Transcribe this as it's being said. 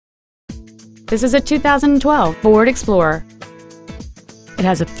This is a 2012 Ford Explorer. It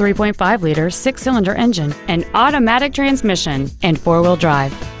has a 3.5-liter six-cylinder engine, an automatic transmission, and four-wheel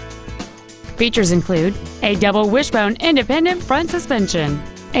drive. Features include a double wishbone independent front suspension,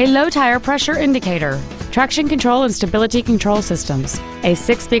 a low tire pressure indicator, traction control and stability control systems, a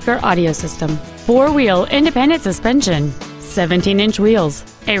 6-speaker audio system, four-wheel independent suspension, 17-inch wheels,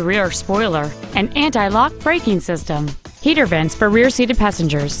 a rear spoiler, an anti-lock braking system, heater vents for rear-seated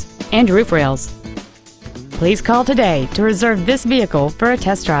passengers, and roof rails. Please call today to reserve this vehicle for a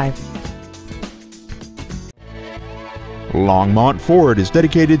test drive. Longmont Ford is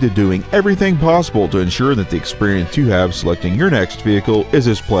dedicated to doing everything possible to ensure that the experience you have selecting your next vehicle is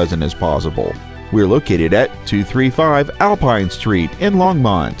as pleasant as possible. We're located at 235 Alpine Street in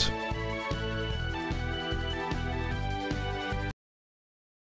Longmont.